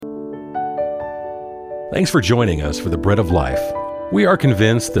Thanks for joining us for the Bread of Life. We are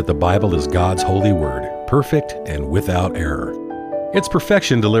convinced that the Bible is God's holy word, perfect and without error. Its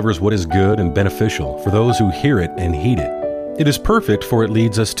perfection delivers what is good and beneficial for those who hear it and heed it. It is perfect, for it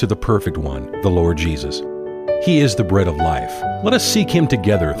leads us to the perfect one, the Lord Jesus. He is the bread of life. Let us seek Him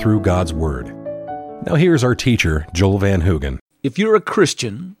together through God's Word. Now here's our teacher, Joel Van Hoogen. If you're a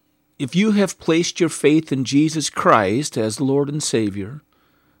Christian, if you have placed your faith in Jesus Christ as Lord and Savior,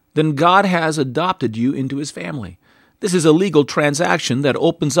 then God has adopted you into His family. This is a legal transaction that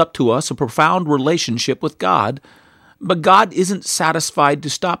opens up to us a profound relationship with God, but God isn't satisfied to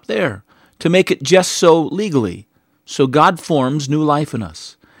stop there, to make it just so legally. So God forms new life in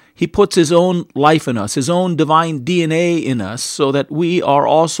us. He puts His own life in us, His own divine DNA in us, so that we are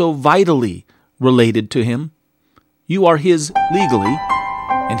also vitally related to Him. You are His legally,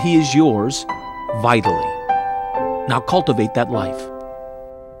 and He is yours vitally. Now cultivate that life.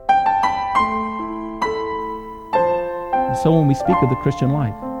 So when we speak of the Christian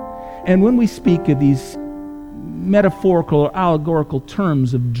life, and when we speak of these metaphorical or allegorical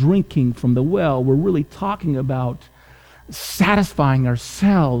terms of drinking from the well, we're really talking about satisfying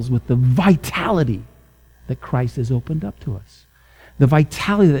ourselves with the vitality that Christ has opened up to us. The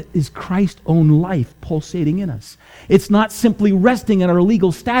vitality that is Christ's own life pulsating in us. It's not simply resting in our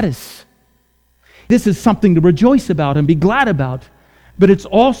legal status. This is something to rejoice about and be glad about, but it's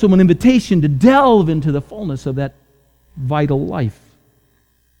also an invitation to delve into the fullness of that vital life.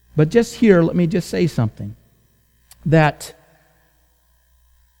 But just here, let me just say something. That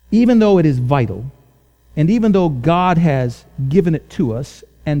even though it is vital, and even though God has given it to us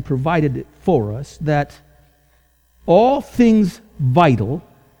and provided it for us, that all things vital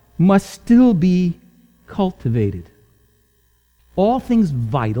must still be cultivated. All things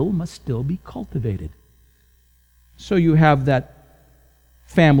vital must still be cultivated. So you have that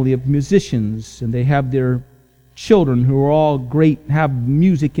family of musicians, and they have their children who are all great, have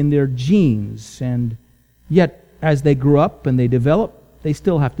music in their genes, and yet as they grow up and they develop, they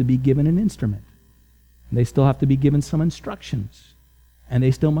still have to be given an instrument. They still have to be given some instructions, and they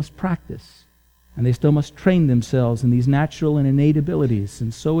still must practice, and they still must train themselves in these natural and innate abilities.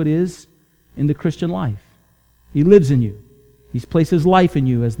 And so it is in the Christian life. He lives in you. He's placed His life in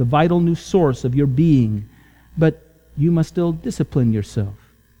you as the vital new source of your being. But you must still discipline yourself.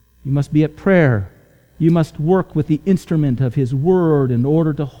 You must be at prayer. You must work with the instrument of His Word in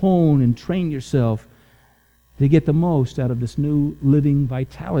order to hone and train yourself to get the most out of this new living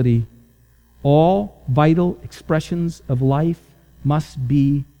vitality. All vital expressions of life must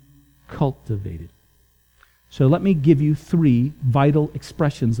be cultivated. So let me give you 3 vital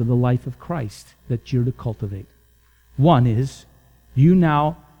expressions of the life of Christ that you're to cultivate. One is, you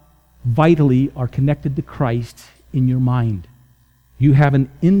now vitally are connected to Christ in your mind. You have an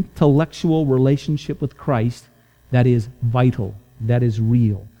intellectual relationship with Christ that is vital, that is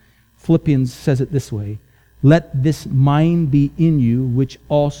real. Philippians says it this way: let this mind be in you, which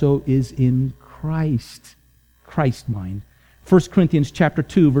also is in Christ. Christ's mind. 1 Corinthians chapter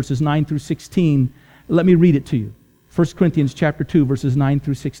 2, verses 9 through 16. Let me read it to you. 1 Corinthians chapter 2, verses 9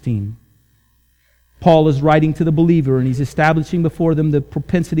 through 16. Paul is writing to the believer, and he's establishing before them the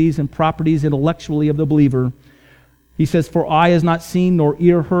propensities and properties intellectually of the believer. He says, for eye has not seen, nor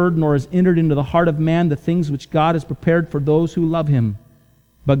ear heard, nor has entered into the heart of man the things which God has prepared for those who love Him.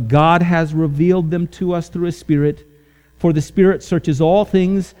 But God has revealed them to us through His Spirit. For the Spirit searches all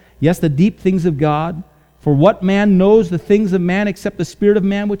things, yes, the deep things of God. For what man knows the things of man except the Spirit of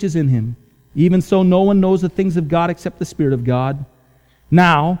man which is in him? Even so no one knows the things of God except the Spirit of God.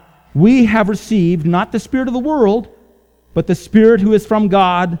 Now we have received not the spirit of the world, but the Spirit who is from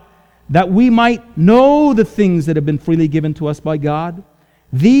God, that we might know the things that have been freely given to us by God.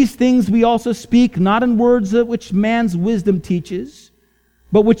 These things we also speak, not in words which man's wisdom teaches,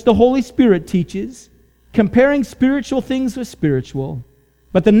 but which the Holy Spirit teaches, comparing spiritual things with spiritual.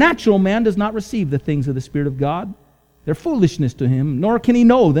 But the natural man does not receive the things of the Spirit of God. They're foolishness to him, nor can he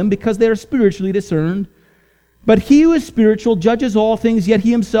know them, because they are spiritually discerned. But he who is spiritual judges all things, yet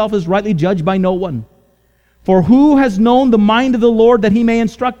he himself is rightly judged by no one. For who has known the mind of the Lord that He may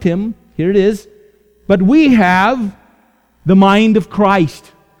instruct him? Here it is. But we have the mind of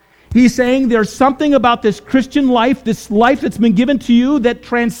Christ. He's saying there's something about this Christian life, this life that's been given to you, that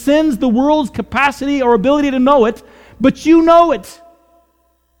transcends the world's capacity or ability to know it, but you know it.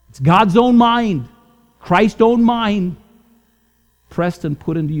 It's God's own mind, Christ's own mind, pressed and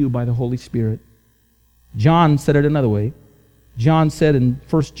put into you by the Holy Spirit. John said it another way. John said in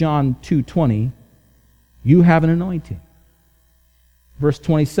 1 John 2:20, you have an anointing. Verse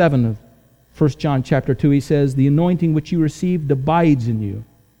 27 of 1 John chapter 2, he says, the anointing which you received abides in you,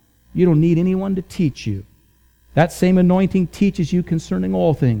 You don't need anyone to teach you. That same anointing teaches you concerning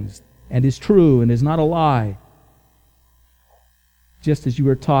all things, and is true and is not a lie, just as you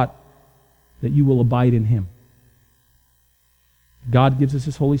were taught that you will abide in Him. God gives us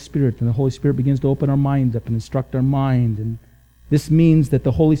His Holy Spirit, and the Holy Spirit begins to open our mind up and instruct our mind. And this means that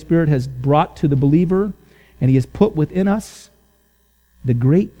the Holy Spirit has brought to the believer, and He has put within us, the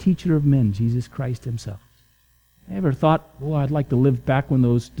great teacher of men, Jesus Christ Himself. Ever thought, I'd like to live back when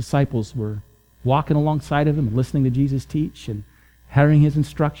those disciples were walking alongside of Him and listening to Jesus teach and hearing His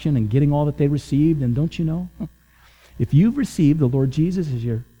instruction and getting all that they received? And don't you know, if you've received the Lord Jesus as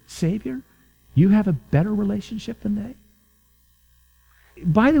your Savior, you have a better relationship than they.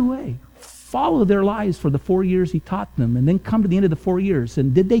 By the way, follow their lives for the 4 years He taught them, and then come to the end of the 4 years.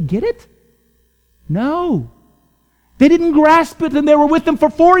 And did they get it? No. They didn't grasp it, and they were with them for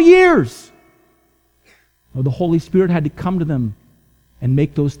 4 years. No, the Holy Spirit had to come to them and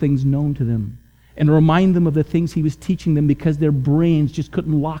make those things known to them and remind them of the things He was teaching them, because their brains just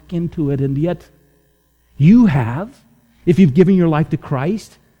couldn't lock into it. And yet, you have, if you've given your life to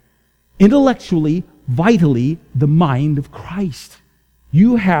Christ, intellectually, vitally, the mind of Christ.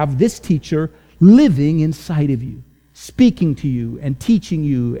 You have this teacher living inside of you, speaking to you and teaching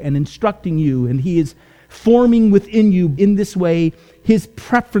you and instructing you, and He is forming within you in this way His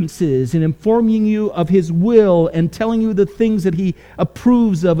preferences and informing you of His will and telling you the things that He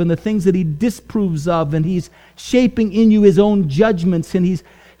approves of and the things that He disapproves of, and He's shaping in you His own judgments, and He's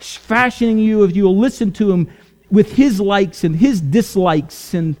fashioning you, if you'll listen to Him, with His likes and His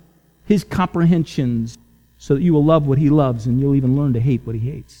dislikes and His comprehensions, so that you will love what He loves and you'll even learn to hate what He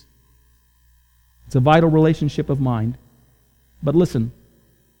hates. It's a vital relationship of mind. But listen,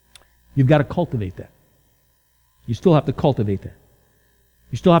 you've got to cultivate that. You still have to cultivate that.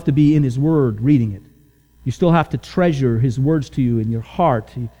 You still have to be in His Word, reading it. You still have to treasure His words to you in your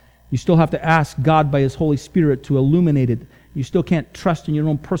heart. You still have to ask God by His Holy Spirit to illuminate it. You still can't trust in your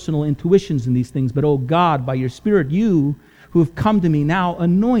own personal intuitions in these things, but oh God, by your Spirit, you who have come to me now,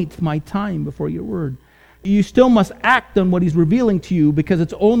 anoint my time before your Word. You still must act on what He's revealing to you, because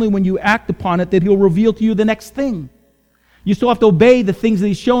it's only when you act upon it that He'll reveal to you the next thing. You still have to obey the things that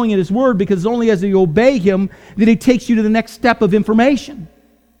He's showing in His Word, because it's only as you obey Him that He takes you to the next step of information.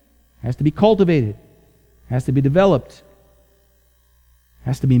 It has to be cultivated. It has to be developed. It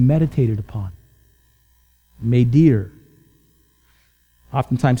has to be meditated upon. Made dear.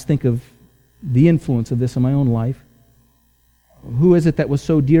 Oftentimes think of the influence of this in my own life. Who is it that was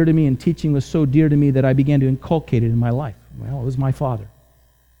so dear to me, and teaching was so dear to me, that I began to inculcate it in my life? Well, it was my father.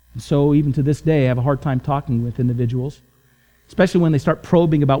 And so even to this day, I have a hard time talking with individuals, especially when they start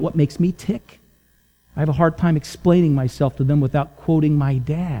probing about what makes me tick. I have a hard time explaining myself to them without quoting my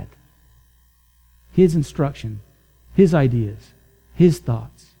dad. His instruction, his ideas, his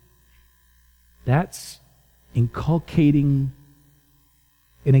thoughts. That's inculcating,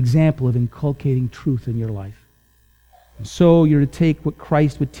 an example of inculcating truth in your life. So you're to take what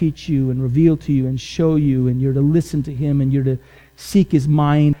Christ would teach you and reveal to you and show you, and you're to listen to Him, and you're to seek His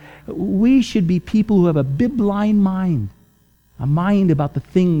mind. We should be people who have a bibline mind, a mind about the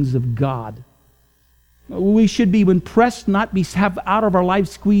things of God. We should be, when pressed, not have out of our lives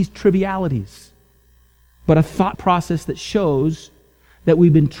squeezed trivialities, but a thought process that shows that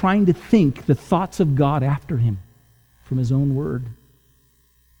we've been trying to think the thoughts of God after Him from His own Word.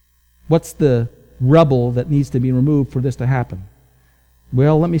 What's the rubble that needs to be removed for this to happen?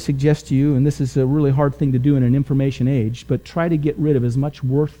 Well, let me suggest to you, and this is a really hard thing to do in an information age, but try to get rid of as much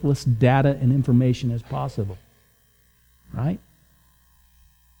worthless data and information as possible. Right?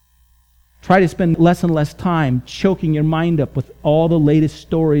 Try to spend less and less time choking your mind up with all the latest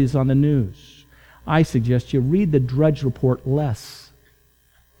stories on the news. I suggest you read the Drudge Report less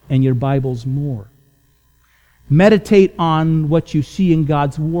and your Bibles more. Meditate on what you see in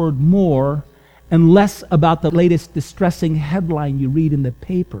God's Word more, and less about the latest distressing headline you read in the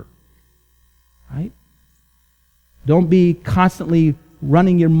paper. Right? Don't be constantly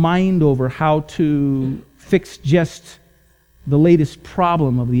running your mind over how to fix just the latest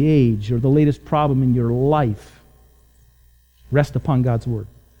problem of the age or the latest problem in your life. Rest upon God's Word.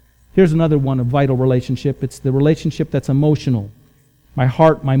 Here's another one, a vital relationship. It's the relationship that's emotional. My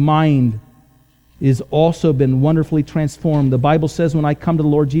heart, my mind is also been wonderfully transformed. The Bible says when I come to the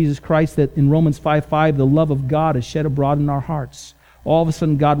Lord Jesus Christ that in Romans 5:5, the love of God is shed abroad in our hearts. All of a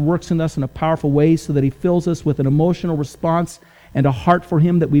sudden God works in us in a powerful way so that He fills us with an emotional response and a heart for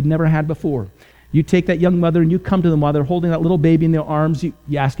Him that we've never had before. You take that young mother and you come to them while they're holding that little baby in their arms. You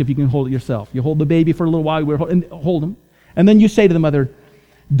ask if you can hold it yourself. You hold the baby for a little while, hold him. And then you say to the mother,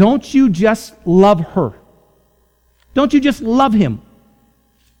 don't you just love her? Don't you just love him?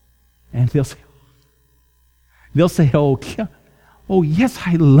 And they'll say, oh yes,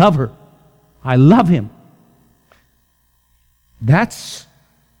 I love her. I love him. That's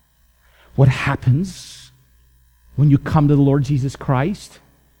what happens when you come to the Lord Jesus Christ.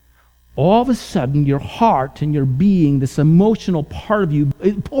 All of a sudden, your heart and your being, this emotional part of you,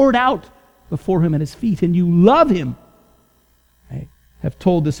 is poured out before him at his feet, and you love him. I have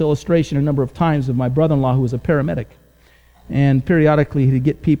told this illustration a number of times of my brother-in-law who was a paramedic. And periodically he'd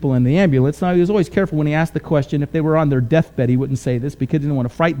get people in the ambulance. Now, he was always careful when he asked the question. If they were on their deathbed, he wouldn't say this because he didn't want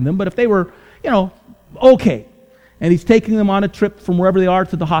to frighten them. But if they were, okay, and he's taking them on a trip from wherever they are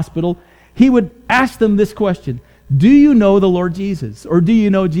to the hospital, he would ask them this question: do you know the Lord Jesus? Or do you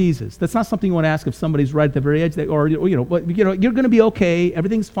know Jesus? That's not something you want to ask if somebody's right at the very edge. You're going to be okay.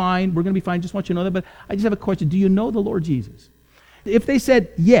 Everything's fine. We're going to be fine. Just want you to know that. But I just have a question. Do you know the Lord Jesus? If they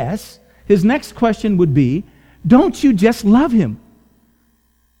said yes, his next question would be, don't you just love him?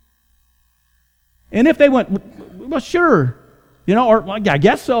 And if they went, well, sure, or well, I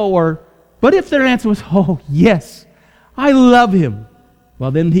guess so, but if their answer was, oh, yes, I love him,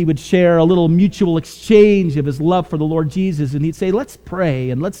 well, then he would share a little mutual exchange of his love for the Lord Jesus, and he'd say, let's pray,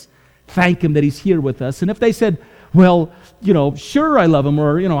 and let's thank him that he's here with us. And if they said, well, sure, I love him,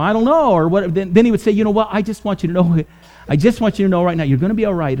 or, I don't know, or what, then he would say, well, I just want you to know right now, you're going to be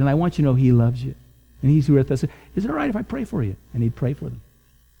all right, and I want you to know he loves you. And he's with us. Is it all right if I pray for you? And he'd pray for them.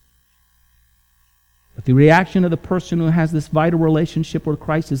 But the reaction of the person who has this vital relationship where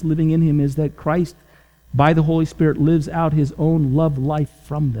Christ is living in him is that Christ, by the Holy Spirit, lives out his own love life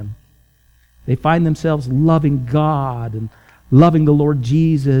from them. They find themselves loving God and loving the Lord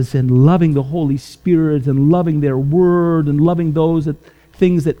Jesus and loving the Holy Spirit and loving their Word and loving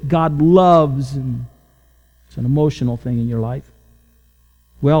things that God loves. And it's an emotional thing in your life.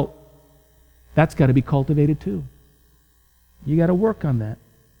 Well, that's got to be cultivated too. You got to work on that.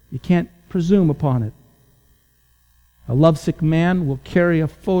 You can't presume upon it. A lovesick man will carry a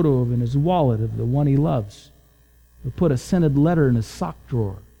photo in his wallet of the one he loves. He'll put a scented letter in his sock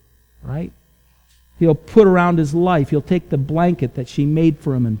drawer, right? He'll put around his life. He'll take the blanket that she made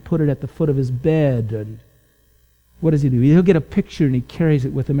for him and put it at the foot of his bed. And what does he do? He'll get a picture and he carries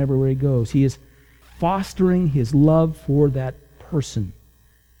it with him everywhere he goes. He is fostering his love for that person.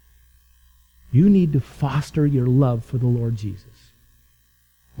 You need to foster your love for the Lord Jesus.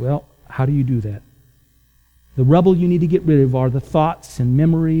 Well, how do you do that? The rubble you need to get rid of are the thoughts and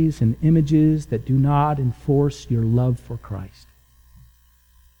memories and images that do not enforce your love for Christ.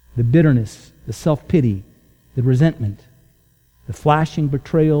 The bitterness, the self-pity, the resentment, the flashing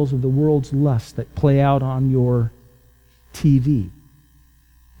betrayals of the world's lust that play out on your TV.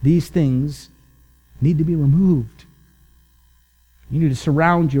 These things need to be removed. You need to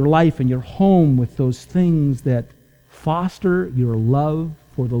surround your life and your home with those things that foster your love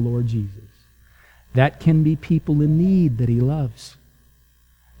for the Lord Jesus. That can be people in need that he loves.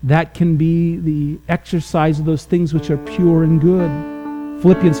 That can be the exercise of those things which are pure and good.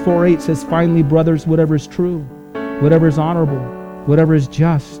 Philippians 4:8 says, finally, brothers, whatever is true, whatever is honorable, whatever is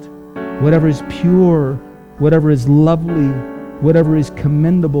just, whatever is pure, whatever is lovely, whatever is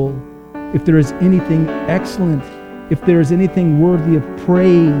commendable, if there is anything excellent, if there is anything worthy of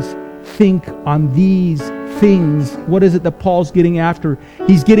praise, think on these things. What is it that Paul's getting after?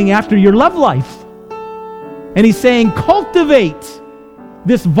 He's getting after your love life. And he's saying, cultivate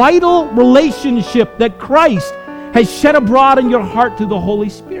this vital relationship that Christ has shed abroad in your heart through the Holy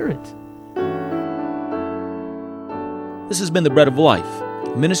Spirit. This has been The Bread of Life,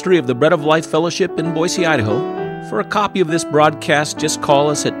 a ministry of the Bread of Life Fellowship in Boise, Idaho. For a copy of this broadcast, just call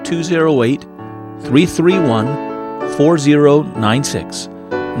us at 208-331-4096.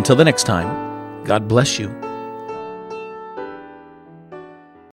 Until the next time, God bless you